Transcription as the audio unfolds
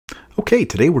Okay,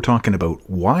 today we're talking about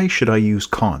why should I use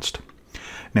const.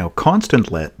 Now, const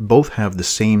and let both have the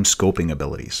same scoping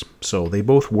abilities, so they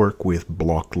both work with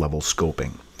block level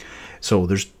scoping. So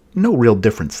there's no real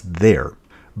difference there,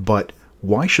 but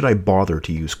why should I bother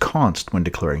to use const when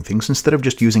declaring things instead of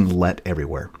just using let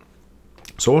everywhere?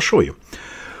 So I'll show you.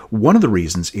 One of the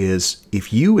reasons is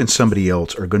if you and somebody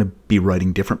else are going to be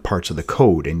writing different parts of the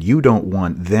code and you don't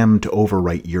want them to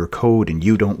overwrite your code and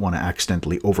you don't want to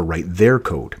accidentally overwrite their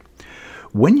code,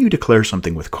 when you declare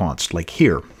something with const, like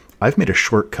here, I've made a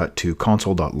shortcut to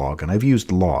console.log and I've used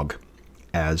log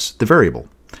as the variable.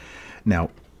 Now,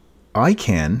 I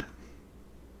can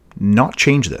not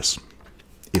change this.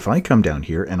 If I come down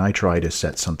here and I try to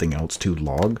set something else to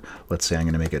log, let's say I'm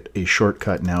going to make it a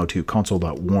shortcut now to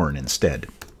console.warn instead.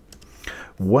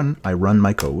 When I run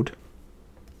my code,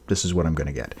 this is what I'm going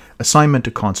to get. Assignment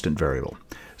to constant variable.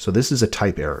 So this is a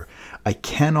type error. I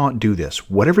cannot do this.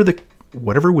 Whatever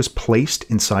was placed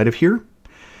inside of here,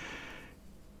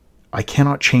 I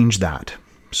cannot change that.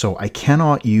 So I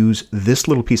cannot use this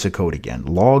little piece of code again,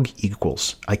 log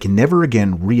equals. I can never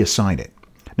again reassign it.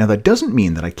 Now that doesn't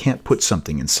mean that I can't put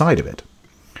something inside of it.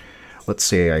 Let's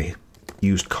say I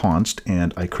used const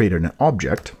and I created an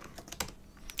object.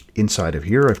 Inside of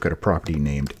here, I've got a property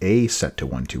named A set to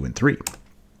 1, 2, and 3.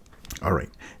 All right,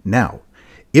 now,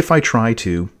 if I try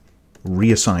to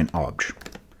reassign obj,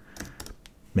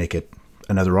 make it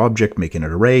another object, make it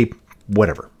an array,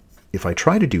 whatever. If I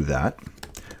try to do that,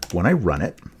 when I run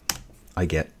it, I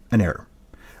get an error.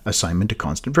 Assignment to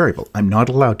constant variable. I'm not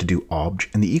allowed to do obj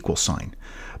and the equal sign.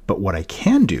 But what I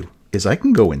can do is I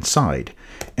can go inside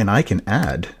and I can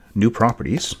add new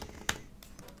properties.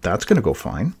 That's going to go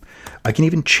fine. I can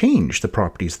even change the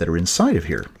properties that are inside of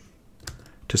here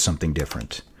to something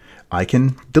different. I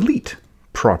can delete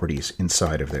properties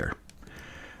inside of there.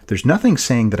 There's nothing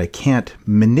saying that I can't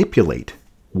manipulate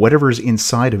whatever's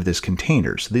inside of this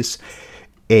container. So this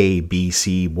A, B,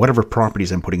 C, whatever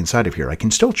properties I'm putting inside of here, I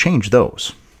can still change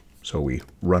those. So we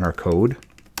run our code.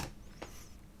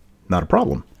 Not a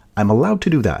problem. I'm allowed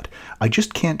to do that. I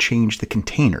just can't change the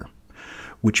container,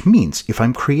 which means if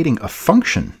I'm creating a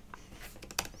function,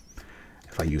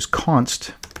 if I use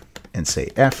const and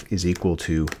say f is equal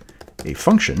to a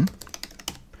function,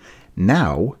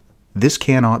 now this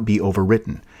cannot be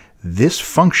overwritten. This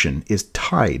function is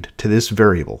tied to this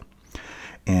variable.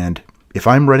 And if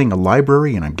I'm running a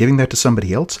library and I'm giving that to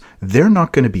somebody else, they're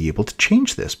not going to be able to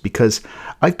change this because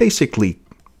I've basically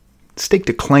staked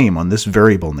a claim on this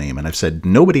variable name and I've said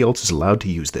nobody else is allowed to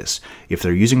use this. If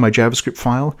they're using my JavaScript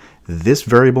file, this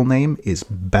variable name is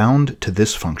bound to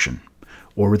this function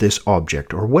or this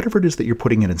object or whatever it is that you're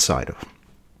putting it inside of.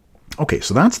 Okay,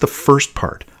 so that's the first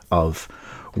part of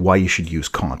why you should use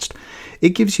const.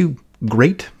 It gives you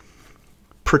great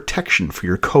protection for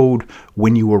your code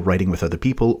when you are writing with other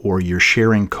people or you're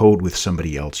sharing code with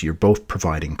somebody else. You're both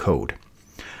providing code.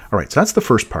 All right, so that's the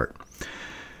first part.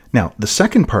 Now, the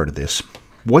second part of this,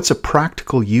 what's a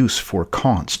practical use for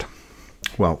const?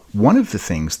 Well, one of the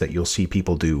things that you'll see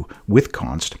people do with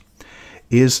const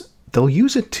is they'll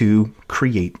use it to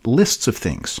create lists of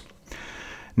things.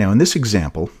 Now, in this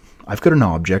example, I've got an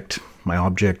object. My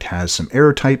object has some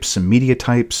error types, some media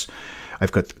types.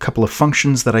 I've got a couple of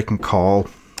functions that I can call.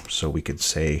 So we could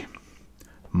say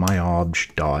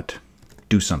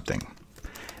myobj.doSomething.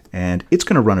 And it's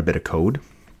going to run a bit of code.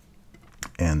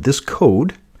 And this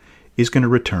code is going to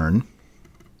return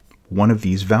one of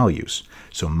these values.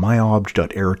 So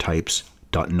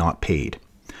myobj.errortypes.notPaid.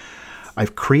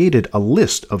 I've created a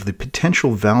list of the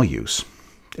potential values,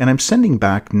 and I'm sending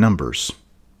back numbers.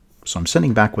 So I'm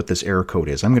sending back what this error code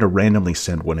is. I'm going to randomly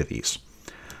send one of these.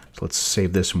 So let's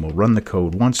save this and we'll run the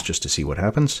code once just to see what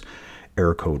happens.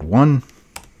 Error code 1,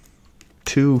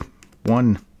 2,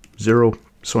 1, 0.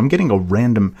 So I'm getting a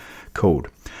random code.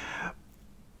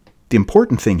 The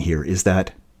important thing here is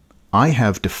that I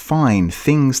have defined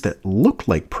things that look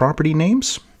like property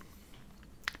names,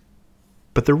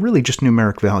 but they're really just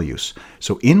numeric values.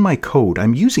 So in my code,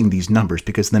 I'm using these numbers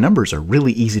because the numbers are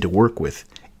really easy to work with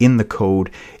in the code.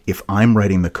 If I'm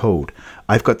writing the code,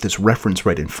 I've got this reference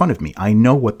right in front of me. I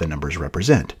know what the numbers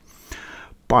represent.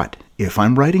 But if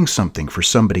I'm writing something for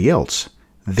somebody else,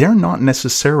 they're not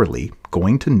necessarily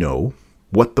going to know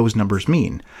what those numbers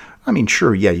mean. I mean,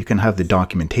 sure, yeah, you can have the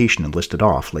documentation and list it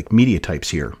off, like media types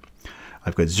here.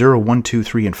 I've got 0, 1, 2,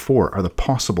 3, and 4 are the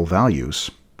possible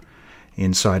values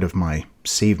inside of my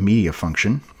save media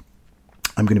function.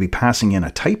 I'm going to be passing in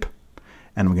a type,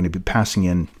 and I'm going to be passing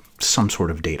in some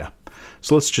sort of data.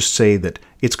 So let's just say that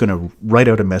it's going to write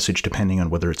out a message depending on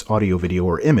whether it's audio, video,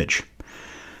 or image.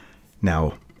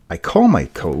 Now, I call my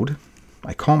code,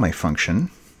 I call my function,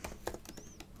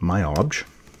 myobj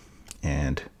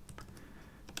and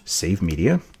save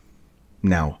media.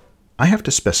 Now, I have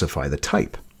to specify the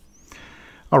type.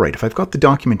 All right, if I've got the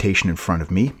documentation in front of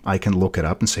me, I can look it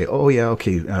up and say, oh yeah,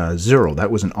 okay, 0,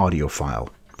 that was an audio file.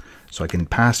 So I can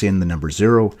pass in the number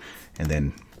 0 and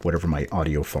then whatever my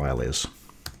audio file is.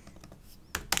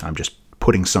 I'm just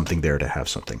putting something there to have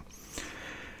something.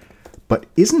 But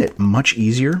isn't it much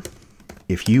easier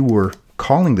if you were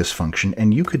calling this function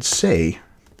and you could say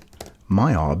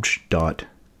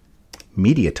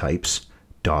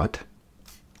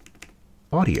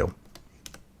myobj.mediatypes.audio?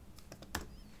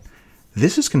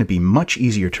 This is going to be much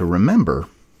easier to remember.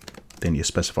 Then you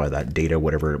specify that data,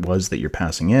 whatever it was that you're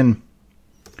passing in.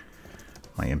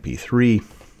 My MP3.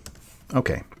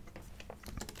 Okay.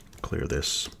 Clear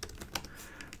this.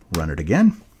 Run it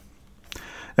again.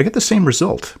 I get the same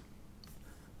result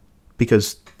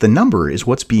because the number is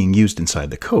what's being used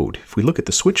inside the code. If we look at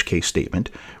the switch case statement,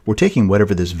 we're taking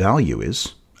whatever this value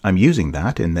is. I'm using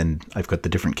that, and then I've got the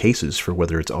different cases for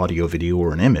whether it's audio, video,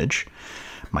 or an image.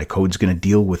 My code's going to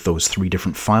deal with those 3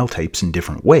 different file types in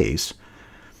different ways.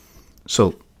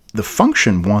 So the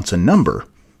function wants a number,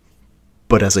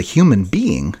 but as a human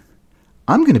being,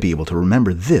 I'm going to be able to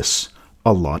remember this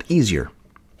a lot easier.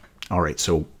 All right,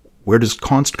 so where does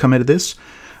const come into this?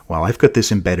 Well, I've got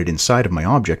this embedded inside of my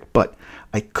object, but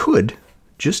I could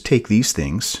just take these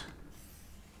things.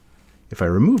 If I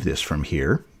remove this from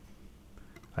here,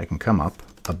 I can come up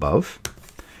above,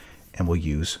 and we'll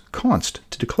use const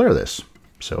to declare this.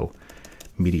 So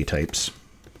media types,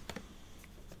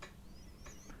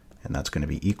 and that's going to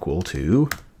be equal to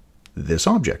this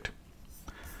object.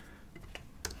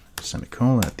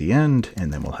 Semicolon at the end,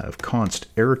 and then we'll have const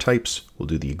error types. We'll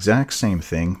do the exact same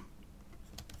thing.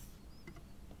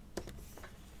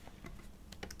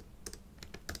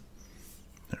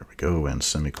 There we go, and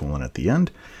semicolon at the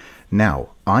end. Now,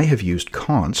 I have used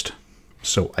const,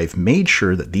 so I've made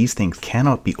sure that these things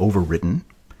cannot be overwritten.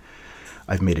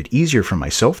 I've made it easier for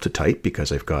myself to type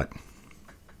because I've got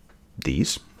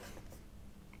these,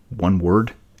 one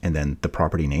word, and then the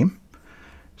property name.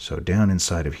 So down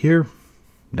inside of here,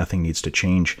 nothing needs to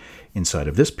change inside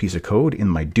of this piece of code. In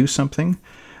my do something,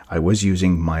 I was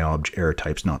using myobj error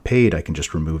types not paid. I can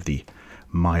just remove the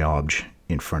myobj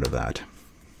in front of that.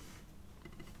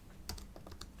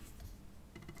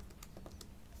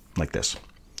 Like this.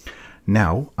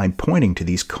 Now I'm pointing to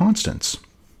these constants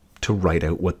to write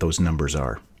out what those numbers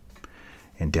are.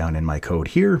 And down in my code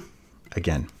here,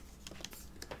 again.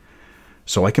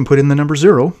 So I can put in the number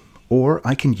 0, or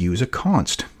I can use a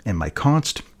const. And my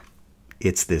const,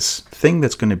 it's this thing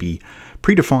that's going to be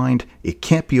predefined. It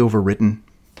can't be overwritten.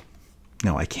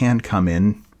 Now I can come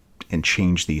in and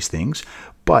change these things,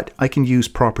 but I can use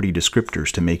property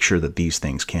descriptors to make sure that these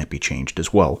things can't be changed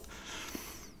as well.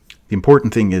 The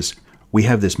important thing is we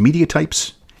have this media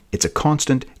types. It's a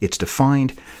constant, it's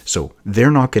defined, so they're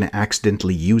not going to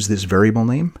accidentally use this variable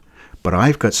name, but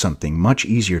I've got something much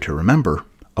easier to remember,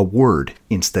 a word,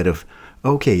 instead of,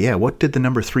 okay, yeah, what did the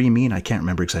number 3 mean? I can't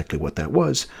remember exactly what that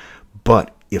was,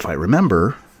 but if I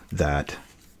remember that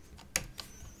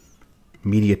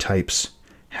media types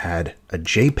had a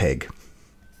JPEG,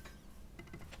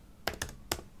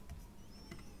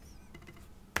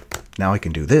 now I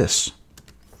can do this,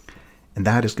 and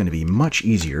that is going to be much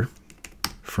easier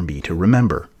for me to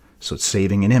remember. So it's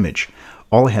saving an image.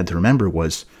 All I had to remember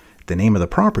was the name of the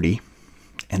property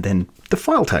and then the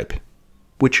file type,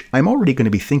 which I'm already going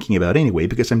to be thinking about anyway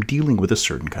because I'm dealing with a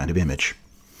certain kind of image.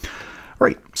 All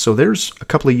right, so there's a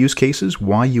couple of use cases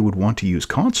why you would want to use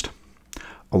const.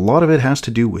 A lot of it has to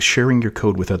do with sharing your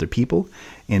code with other people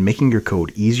and making your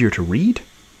code easier to read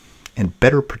and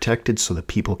better protected so that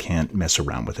people can't mess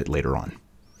around with it later on.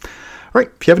 All right,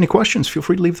 if you have any questions, feel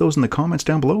free to leave those in the comments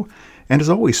down below. And as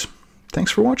always, thanks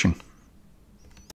for watching.